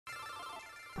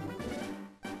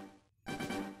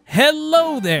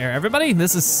Hello there, everybody.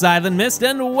 This is Silent Mist,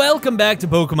 and welcome back to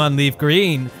Pokemon Leaf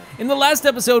Green. In the last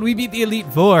episode, we beat the Elite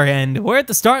Four, and we're at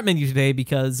the start menu today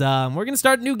because we're gonna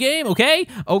start a new game, okay?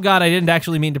 Oh god, I didn't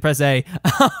actually mean to press A.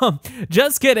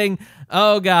 Just kidding.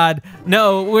 Oh god.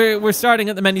 No, we're starting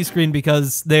at the menu screen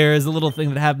because there's a little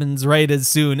thing that happens right as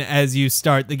soon as you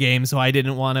start the game, so I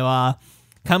didn't want to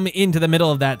come into the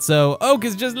middle of that. So Oak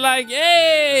is just like,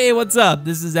 hey, what's up?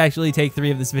 This is actually take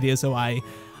 3 of this video, so I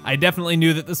definitely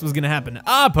knew that this was gonna happen.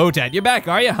 Ah, Potat, you're back,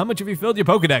 are you? How much have you filled your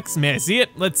Pokedex? May I see it?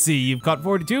 Let's see, you've caught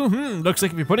 42? Looks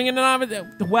like if you're putting in an honest...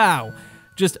 Wow.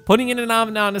 Just putting in an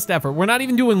honest effort. We're not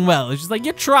even doing well. It's just like,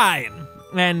 you're trying.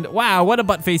 And wow, what a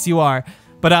butt face you are.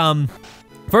 But,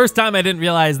 first time I didn't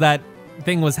realize that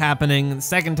thing was happening.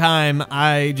 Second time,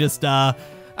 I just, I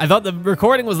thought the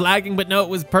recording was lagging, but no, it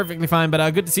was perfectly fine. But,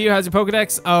 good to see you. How's your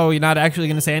Pokedex? Oh, you're not actually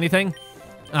gonna say anything?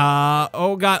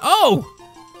 Oh god.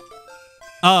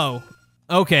 Oh,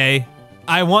 okay.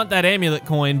 I want that amulet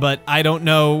coin, but I don't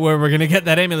know where we're gonna get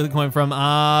that amulet coin from.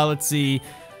 Let's see.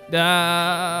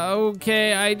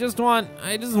 Okay, I just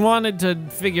wanted to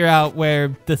figure out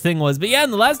where the thing was. But yeah, in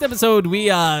the last episode, we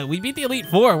beat the Elite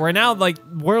Four. We're now like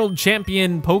world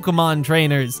champion Pokemon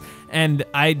trainers. And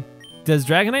does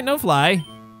Dragonite know Fly?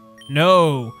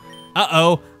 No.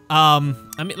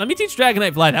 I mean, let me teach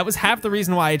Dragonite Fly. That was half the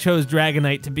reason why I chose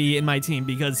Dragonite to be in my team,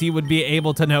 because he would be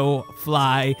able to know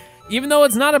Fly. Even though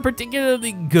it's not a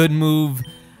particularly good move,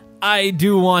 I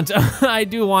do want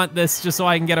this just so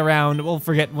I can get around. We'll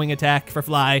forget Wing Attack for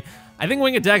Fly. I think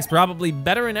Wing Attack's probably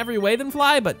better in every way than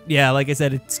Fly, but yeah, like I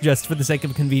said, it's just for the sake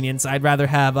of convenience. I'd rather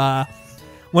have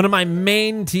one of my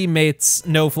main teammates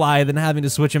know Fly than having to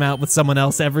switch him out with someone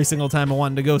else every single time I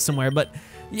wanted to go somewhere. But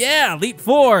yeah, Elite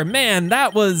Four, man,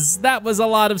 that was a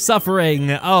lot of suffering.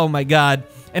 Oh my god.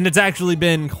 And it's actually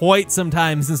been quite some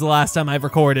time since the last time I've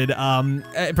recorded.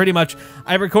 Pretty much,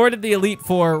 I recorded the Elite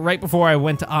Four right before I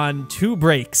went on 2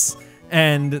 breaks.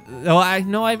 And,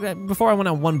 before I went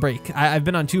on 1 break. I've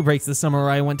been on 2 breaks this summer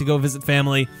where I went to go visit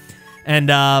family. And,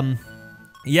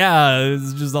 yeah, it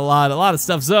was just a lot of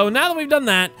stuff. So now that we've done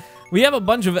that, we have a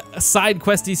bunch of side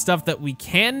questy stuff that we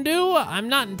can do. I'm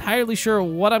not entirely sure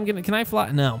what I'm gonna... Can I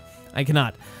fly? No, I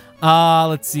cannot.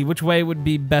 Let's see, which way would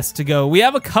be best to go? We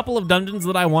have a couple of dungeons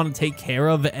that I want to take care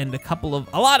of, and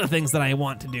a lot of things that I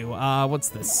want to do. What's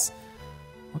this?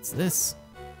 What's this?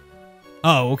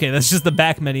 Oh, okay, that's just the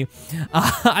back menu.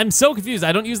 I'm so confused.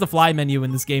 I don't use the fly menu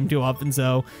in this game too often,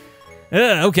 so...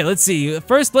 okay, let's see. The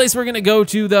first place we're gonna go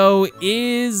to, though,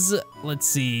 is... Let's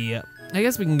see... I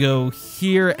guess we can go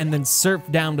here and then surf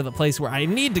down to the place where I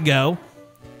need to go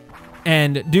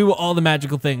and do all the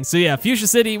magical things. So yeah, Fuchsia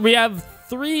City, we have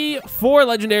 4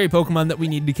 legendary Pokemon that we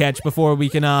need to catch before we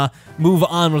can move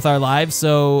on with our lives.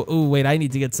 So, ooh, wait, I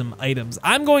need to get some items.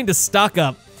 I'm going to stock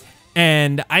up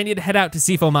and I need to head out to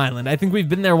Seafoam Island. I think we've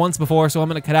been there once before, so I'm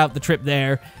gonna cut out the trip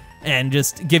there and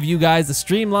just give you guys a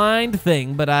streamlined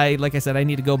thing. But like I said, I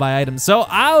need to go buy items. So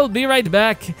I'll be right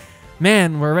back.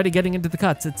 Man, we're already getting into the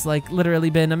cuts. It's like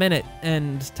literally been a minute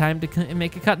and time to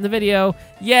make a cut in the video.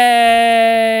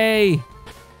 Yay!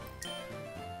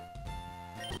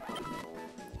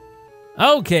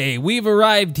 Okay, we've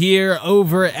arrived here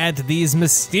over at these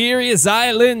mysterious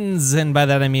islands. And by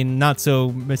that I mean not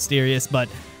so mysterious, but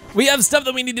we have stuff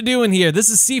that we need to do in here.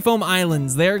 This is Seafoam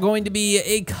Islands. There are going to be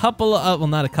a couple of, well,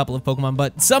 not a couple of Pokemon,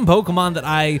 but some Pokemon that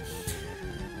I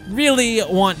really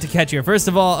want to catch here. First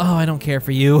of all, oh, I don't care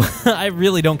for you. I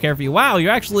really don't care for you. Wow,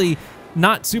 you're actually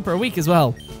not super weak as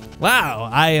well. Wow,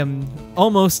 I am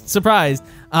almost surprised.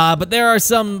 But there are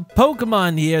some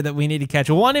Pokemon here that we need to catch.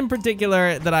 One in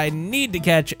particular that I need to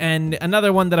catch, and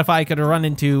another one that if I could run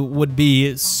into would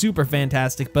be super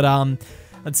fantastic. But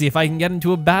let's see if I can get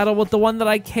into a battle with the one that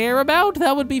I care about.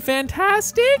 That would be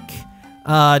fantastic.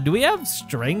 Do we have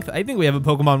strength? I think we have a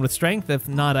Pokemon with strength. If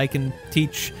not, I can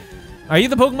teach... Are you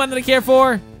the Pokemon that I care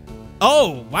for?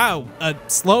 Oh, wow, a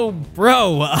slow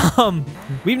bro.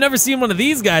 We've never seen one of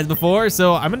these guys before,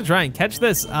 so I'm gonna try and catch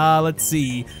this. Let's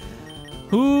see.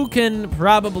 Who can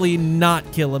probably not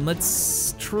kill him?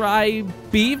 Let's try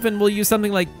Beef, and we'll use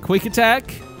something like Quick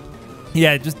Attack.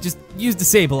 Yeah, just use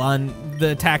Disable on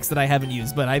the attacks that I haven't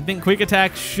used, but I think Quick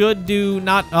Attack should do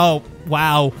not... Oh,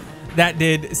 wow. That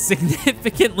did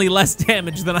significantly less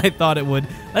damage than I thought it would.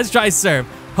 Let's try Surf.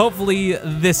 Hopefully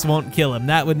this won't kill him.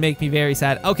 That would make me very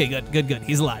sad. Okay, good.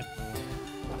 He's alive.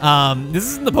 This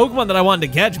isn't the Pokemon that I wanted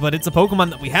to catch, but it's a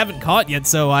Pokemon that we haven't caught yet,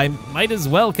 so I might as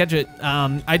well catch it.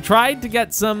 I tried to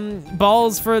get some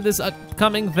balls for this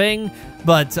upcoming thing,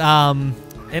 but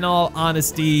in all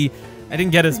honesty, I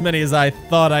didn't get as many as I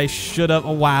thought I should have.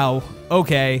 Oh, wow.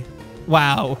 Okay.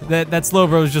 Wow. That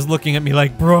Slowbro is just looking at me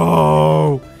like,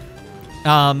 bro.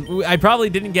 I probably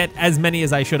didn't get as many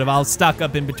as I should have. I'll stock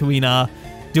up in between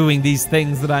doing these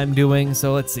things that I'm doing.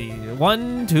 So let's see.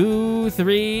 1, 2,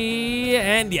 3,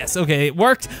 and yes, okay, it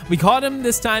worked. We caught him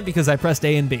this time because I pressed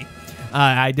A and B.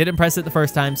 I didn't press it the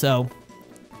first time, so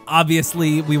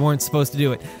obviously we weren't supposed to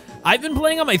do it. I've been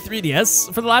playing on my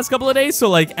 3DS for the last couple of days, so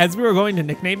like as we were going to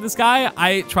nickname this guy,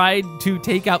 I tried to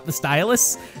take out the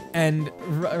stylus and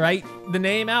write the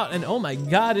name out, and oh my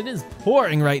god, it is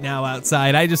pouring right now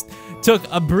outside. I just took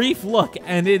a brief look,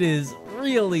 and it is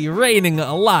really raining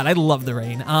a lot. I love the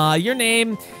rain. Your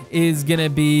name is gonna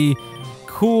be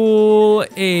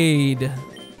Kool-Aid.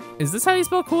 Is this how you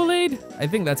spell Kool-Aid? I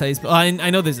think that's how you spell. I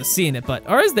know there's a C in it, but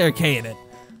or is there a K in it?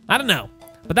 I don't know.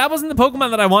 But that wasn't the Pokemon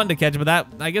that I wanted to catch, but that,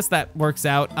 I guess that works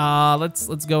out.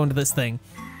 Let's go into this thing.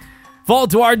 Fall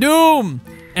to our doom!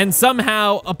 And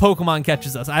somehow a Pokemon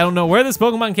catches us. I don't know where this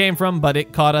Pokemon came from, but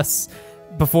it caught us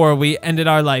before we ended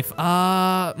our life.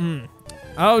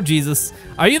 Oh, Jesus.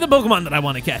 Are you the Pokemon that I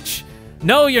want to catch?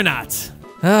 No, you're not.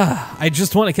 I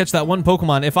just want to catch that one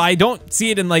Pokemon. If I don't see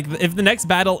it in, like, if the next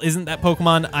battle isn't that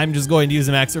Pokemon, I'm just going to use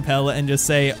a Max Repel and just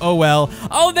say, oh well.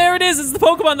 Oh, there it is. It's the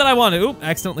Pokemon that I wanted. Oop,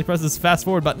 accidentally pressed this fast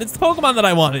forward button. It's the Pokemon that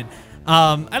I wanted.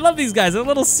 I love these guys. They're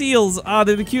little seals.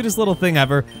 They're the cutest little thing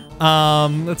ever.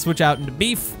 Let's switch out into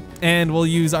Beef, and we'll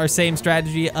use our same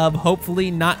strategy of hopefully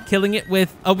not killing it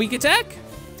with a weak attack.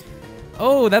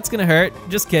 Oh, that's gonna hurt.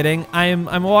 Just kidding. I'm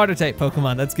a water type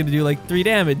Pokemon. That's gonna do like 3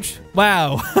 damage.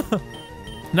 Wow.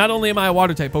 Not only am I a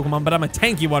water type Pokemon, but I'm a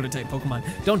tanky water type Pokemon.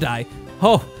 Don't die.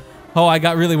 Oh, I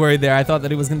got really worried there. I thought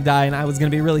that it was gonna die and I was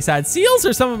gonna be really sad. Seals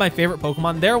are some of my favorite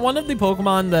Pokemon. They're one of the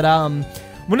Pokemon that,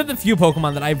 one of the few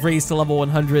Pokemon that I've raised to level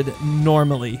 100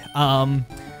 normally.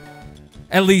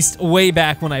 At least way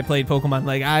back when I played Pokemon.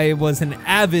 Like, I was an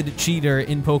avid cheater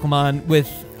in Pokemon with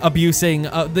abusing,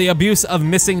 the abuse of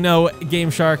Missing No,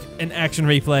 Game Shark, and Action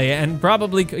Replay, and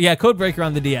probably, yeah, Codebreaker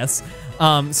on the DS.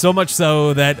 So much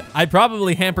so that I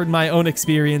probably hampered my own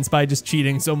experience by just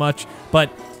cheating so much, but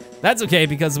that's okay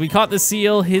because we caught the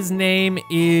Seal. His name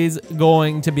is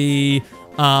going to be,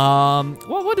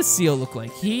 what does Seal look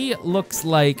like? He looks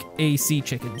like a sea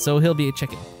chicken, so he'll be a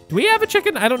chicken. Do we have a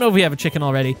chicken? I don't know if we have a chicken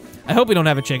already. I hope we don't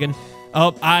have a chicken.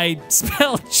 Oh, I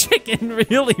spelled chicken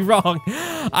really wrong.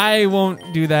 I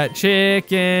won't do that.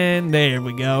 Chicken. There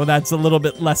we go. That's a little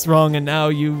bit less wrong, and now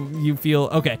you feel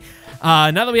okay.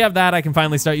 Now that we have that, I can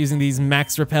finally start using these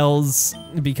Max Repels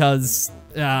because,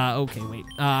 okay, wait.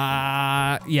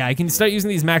 Yeah, I can start using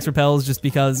these Max Repels just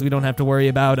because we don't have to worry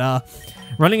about,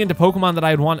 running into Pokemon that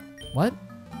I'd want. What?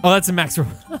 Oh, that's a Max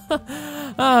Repel.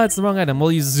 Oh, it's the wrong item.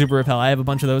 We'll use a Super Repel. I have a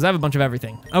bunch of those. I have a bunch of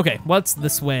everything. Okay, what's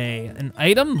this way? An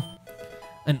item?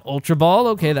 An Ultra Ball.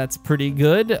 Okay, that's pretty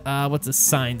good. What's the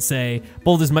sign say?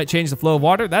 Boulders might change the flow of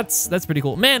water. That's pretty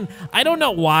cool. Man, I don't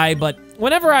know why, but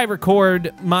whenever I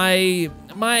record I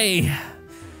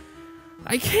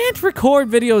can't record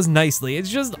videos nicely. It's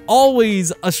just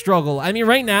always a struggle. I mean,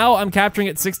 right now I'm capturing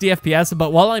at 60 FPS,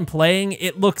 but while I'm playing,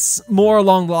 it looks more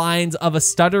along the lines of a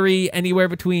stuttery anywhere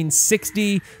between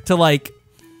 60 to like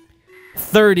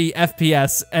 30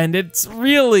 FPS, and it's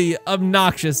really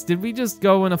obnoxious. Did we just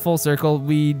go in a full circle?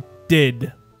 We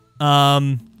did.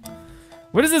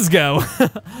 Where does this go?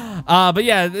 But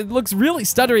yeah, it looks really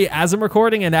stuttery as I'm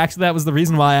recording, and actually that was the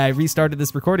reason why I restarted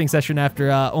this recording session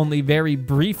after only very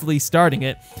briefly starting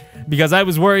it, because I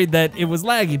was worried that it was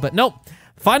laggy, but nope.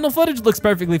 Final footage looks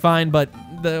perfectly fine, but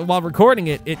while recording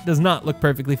it, it does not look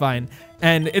perfectly fine.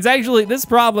 And it's actually, this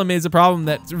problem is a problem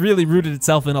that's really rooted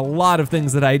itself in a lot of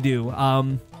things that I do.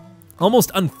 Almost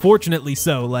unfortunately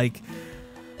so, like,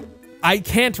 I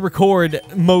can't record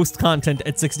most content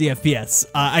at 60 FPS.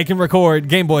 I can record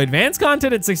Game Boy Advance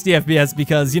content at 60 FPS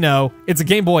because, you know, it's a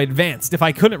Game Boy Advanced. If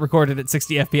I couldn't record it at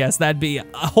 60 FPS, that'd be a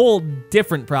whole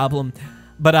different problem.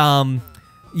 But,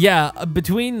 yeah,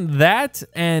 between that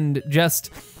and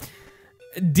just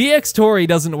DxTory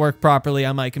doesn't work properly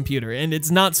on my computer, and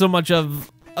it's not so much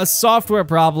of a software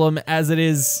problem as it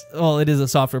is, well, it is a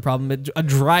software problem, a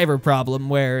driver problem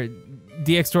where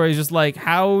DxTory is just like,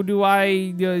 how do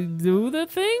I do the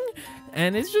thing?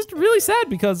 And it's just really sad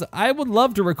because I would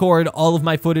love to record all of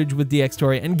my footage with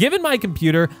DxTory, and given my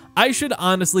computer, I should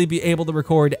honestly be able to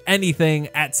record anything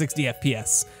at 60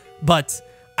 FPS, but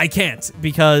I can't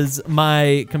because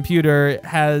my computer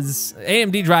has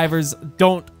AMD drivers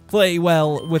don't play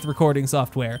well with recording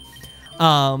software.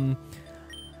 I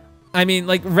mean,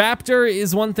 like, Raptor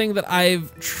is one thing that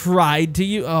I've tried to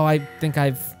use. Oh, I think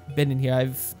I've been in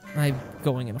here. I'm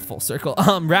going in a full circle.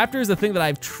 Raptor is a thing that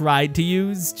I've tried to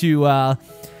use to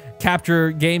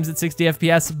capture games at 60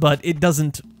 FPS, but it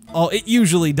doesn't. It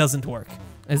usually doesn't work.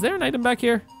 Is there an item back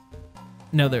here?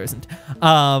 No, there isn't.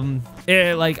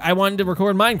 Like, I wanted to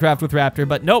record Minecraft with Raptor,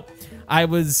 but nope. I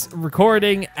was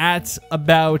recording at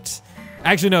about...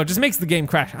 Actually, no, it just makes the game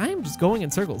crash. I am just going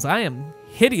in circles. I am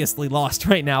hideously lost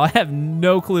right now. I have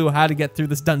no clue how to get through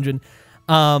this dungeon.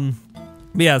 But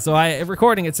yeah, so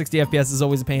recording at 60 FPS is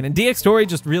always a pain. And Dxtory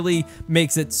just really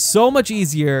makes it so much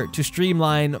easier to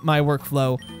streamline my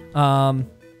workflow.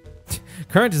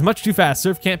 Current is much too fast.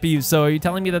 Surf can't be used. So are you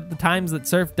telling me that the times that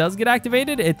Surf does get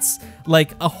activated, it's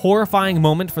like a horrifying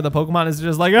moment for the Pokemon is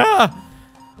just like, ah,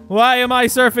 why am I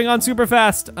surfing on super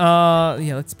fast?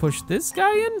 Yeah, let's push this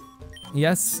guy in.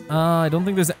 Yes, I don't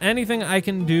think there's anything I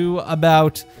can do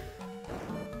about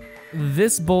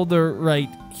this boulder right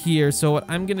here. So what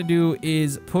I'm gonna do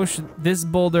is push this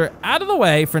boulder out of the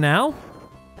way for now.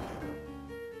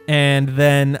 And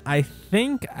then I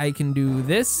think I can do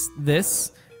this,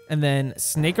 and then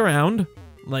snake around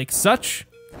like such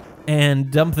and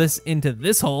dump this into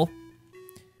this hole.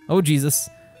 Oh, Jesus.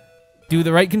 Do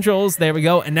the right controls. There we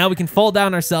go. And now we can fall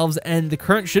down ourselves and the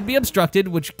current should be obstructed,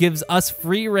 which gives us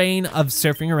free reign of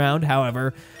surfing around.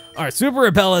 However, our super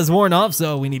repel has worn off,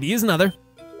 so we need to use another.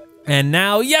 And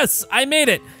now, yes, I made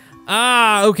it.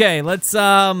 Okay. Let's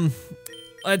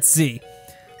see.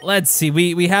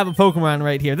 We have a Pokemon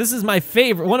right here. This is my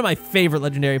favorite, one of my favorite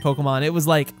legendary Pokemon. It was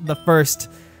like the first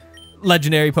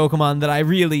legendary Pokemon that I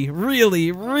really,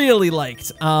 really, really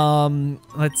liked.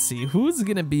 Let's see, who's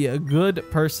gonna be a good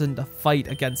person to fight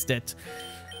against it?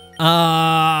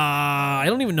 I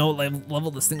don't even know what level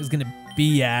this thing is gonna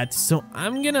be at, so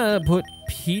I'm gonna put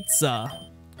Pizza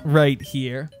right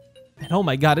here. And oh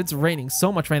my god, it's raining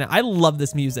so much right now. I love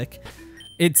this music.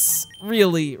 It's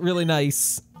really, really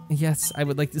nice. Yes, I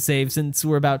would like to save since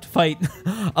we're about to fight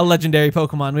a legendary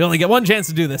Pokemon. We only get one chance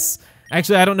to do this.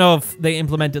 Actually, I don't know if they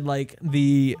implemented, like,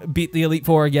 the beat the Elite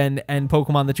Four again and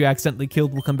Pokemon that you accidentally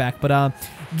killed will come back, but,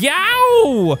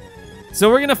 yow! So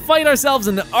we're gonna fight ourselves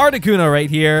an Articuno right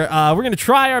here. We're gonna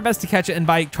try our best to catch it, and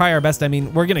by try our best, I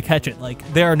mean we're gonna catch it.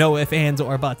 Like, there are no ifs, ands,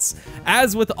 or buts.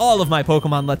 As with all of my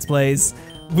Pokemon Let's Plays,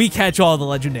 we catch all the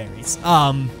legendaries.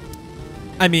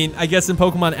 I mean, I guess in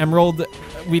Pokemon Emerald,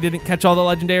 we didn't catch all the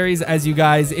legendaries. As you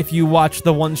guys, if you watch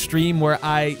the one stream where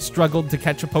I struggled to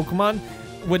catch a Pokemon,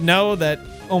 would know that,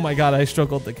 oh my god, I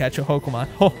struggled to catch a Pokemon.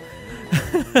 Oh.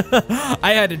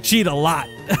 I had to cheat a lot.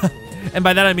 And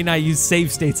by that I mean I used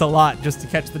save states a lot just to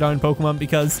catch the darn Pokemon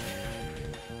because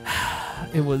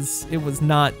it was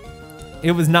not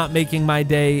making my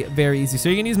day very easy. So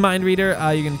you're gonna use Mind Reader,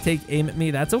 you're gonna take aim at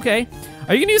me, that's okay.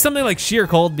 Are you gonna use something like Sheer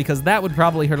Cold? Because that would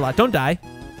probably hurt a lot. Don't die.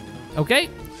 Okay.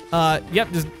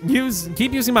 Yep, just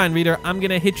keep using Mind Reader. I'm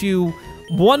gonna hit you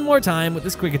one more time with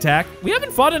this quick attack. We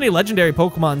haven't fought any legendary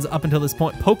Pokemons up until this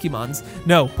point.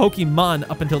 Pokemon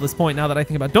up until this point, now that I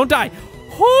think about it. Don't die.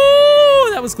 Oh,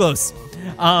 that was close.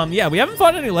 Yeah, we haven't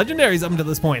fought any legendaries up until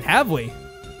this point, have we?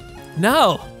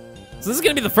 No. So this is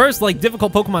gonna be the first, like,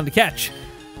 difficult Pokemon to catch.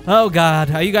 Oh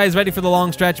god, are you guys ready for the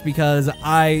long stretch? Because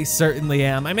I certainly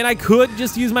am. I mean, I could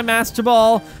just use my Master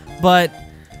Ball, but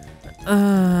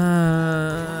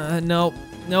nope.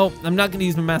 Nope, I'm not gonna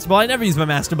use my Master Ball. I never use my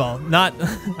Master Ball. Not,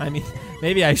 I mean,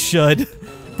 maybe I should,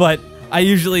 but I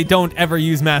usually don't ever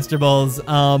use Master Balls.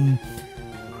 Yeah,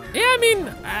 I mean,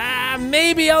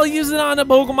 maybe I'll use it on a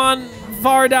Pokemon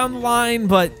far down the line,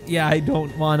 but yeah, I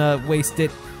don't wanna waste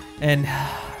it. And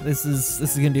this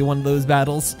is gonna be one of those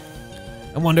battles.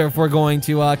 I wonder if we're going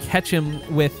to catch him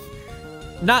with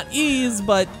not ease,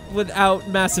 but without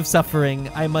massive suffering.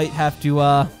 I might have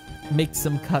to make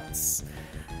some cuts.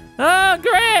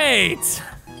 Great!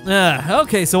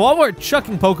 Okay, so while we're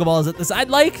chucking Pokeballs at this, I'd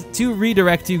like to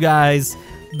redirect you guys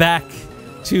back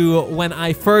to when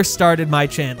I first started my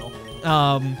channel.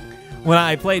 When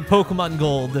I played Pokemon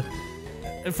Gold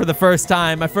for the first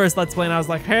time, my first Let's Play, and I was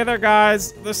like, hey there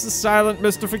guys, this is Silent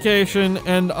Mystification,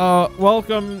 and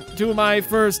welcome to my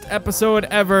first episode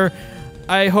ever.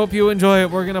 I hope you enjoy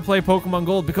it. We're gonna play Pokemon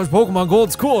Gold because Pokemon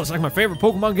Gold's cool. It's like my favorite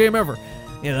Pokemon game ever.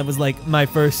 Yeah, that was like my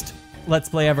first Let's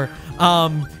Play ever.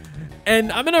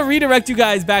 And I'm gonna redirect you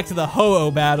guys back to the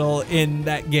Ho-Oh battle in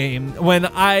that game when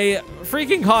I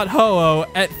freaking caught Ho-Oh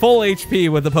at full HP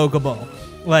with the Pokeball.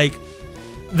 Like,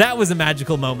 that was a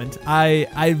magical moment.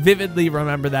 I vividly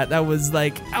remember that. That was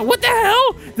like, what the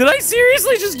hell? Did I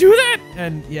seriously just do that?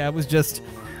 And yeah, it was just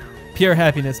pure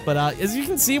happiness. But as you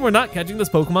can see, we're not catching this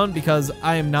Pokemon because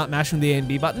I am not mashing the A and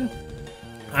B button.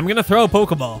 I'm gonna throw a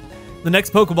Pokeball. The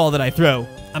next Pokeball that I throw,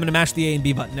 I'm gonna mash the A and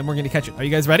B button and we're gonna catch it. Are you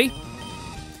guys ready?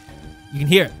 You can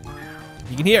hear it.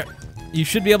 You can hear it. You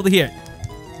should be able to hear it.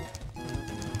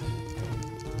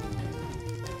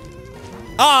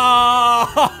 Oh!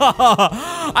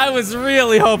 I was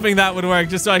really hoping that would work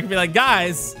just so I could be like,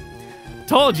 guys,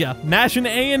 Told ya, mashing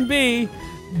A and B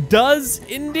does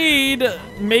indeed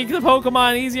make the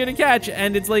Pokemon easier to catch,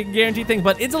 and it's like a guaranteed thing,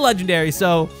 but it's a legendary,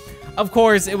 so of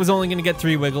course it was only gonna get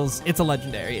 3 Wiggles. It's a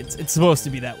legendary. It's supposed to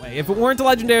be that way. If it weren't a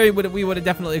legendary, we would have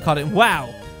definitely caught it.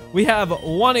 Wow, we have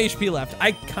 1 HP left.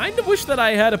 I kind of wish that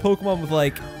I had a Pokemon with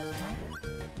like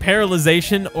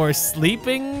paralyzation or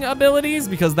sleeping abilities,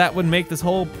 because that would make this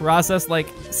whole process like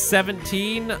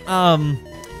 17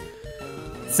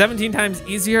 times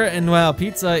easier. And wow,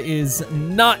 Pizza is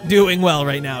not doing well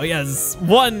right now. She has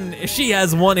 1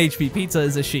 HP. Pizza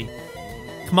is a she.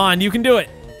 Come on, you can do it.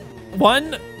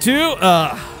 1, 2,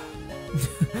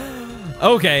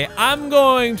 okay, I'm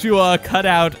going to cut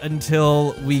out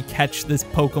until we catch this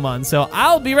Pokemon. So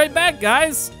I'll be right back,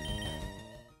 guys.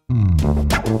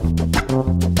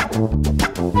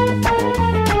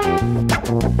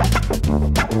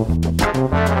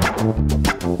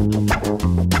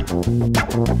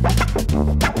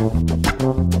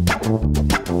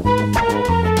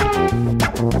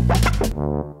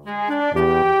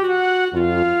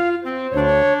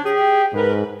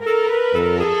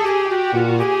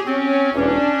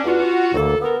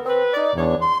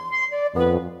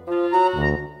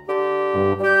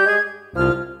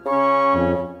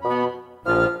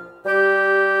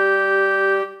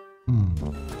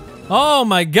 Oh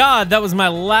my god, that was my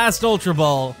last Ultra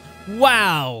Ball.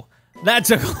 Wow, that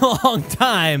took a long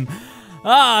time.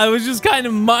 I was just kind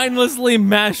of mindlessly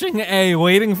mashing A,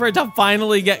 waiting for it to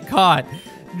finally get caught.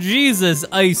 Jesus,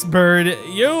 Ice Bird,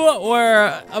 you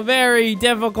were a very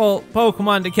difficult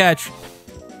Pokemon to catch.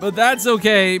 But that's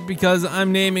okay, because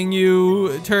I'm naming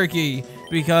you Turkey,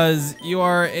 because you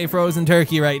are a frozen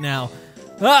turkey right now.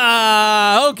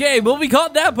 Okay, well, we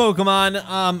caught that Pokemon.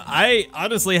 I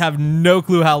honestly have no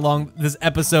clue how long this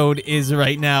episode is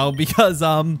right now, because,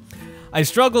 I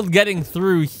struggled getting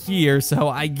through here, so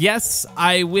I guess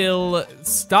I will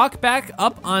stock back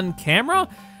up on camera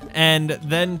and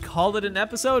then call it an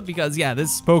episode, because, yeah,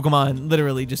 this Pokemon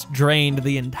literally just drained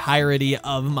the entirety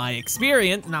of my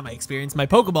experience. Not my experience, my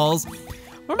Pokeballs.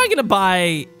 Where am I gonna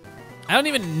buy? I don't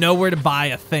even know where to buy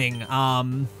a thing.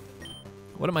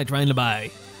 What am I trying to buy?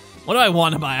 What do I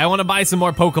want to buy? I want to buy some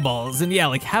more Pokeballs. And yeah,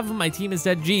 like half of my team is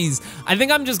dead. Geez, I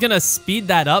think I'm just going to speed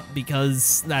that up,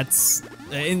 because that's,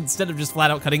 instead of just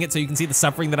flat out cutting it so you can see the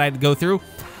suffering that I had to go through,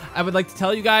 I would like to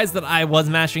tell you guys that I was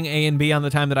mashing A and B on the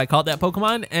time that I caught that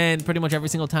Pokemon, and pretty much every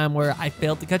single time where I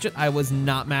failed to catch it, I was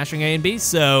not mashing A and B,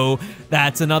 so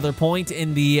that's another point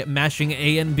in the mashing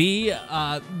A and B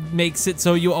makes it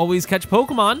so you always catch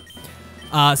Pokemon.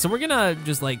 So we're gonna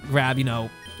just like grab,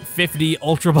 50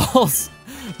 Ultra Balls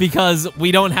because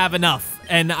we don't have enough,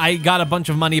 and I got a bunch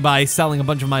of money by selling a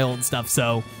bunch of my old stuff,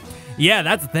 so yeah,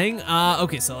 that's the thing.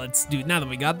 Okay, so let's do, now that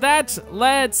we got that,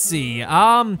 let's see. Yeah,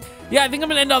 I think I'm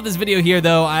gonna end off this video here,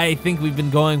 though. I think we've been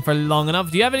going for long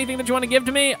enough. Do you have anything that you want to give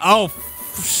to me? Oh,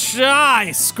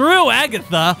 shy, screw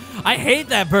Agatha. I hate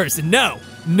that person. No,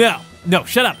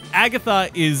 shut up. Agatha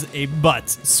is a butt.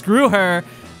 Screw her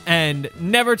and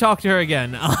never talk to her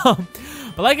again.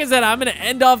 But like I said, I'm going to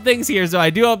end off things here, so I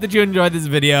do hope that you enjoyed this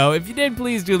video. If you did,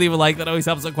 please do leave a like. That always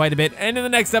helps out quite a bit. And in the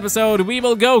next episode, we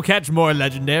will go catch more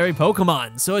legendary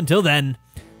Pokemon. So until then,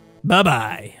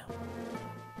 bye-bye.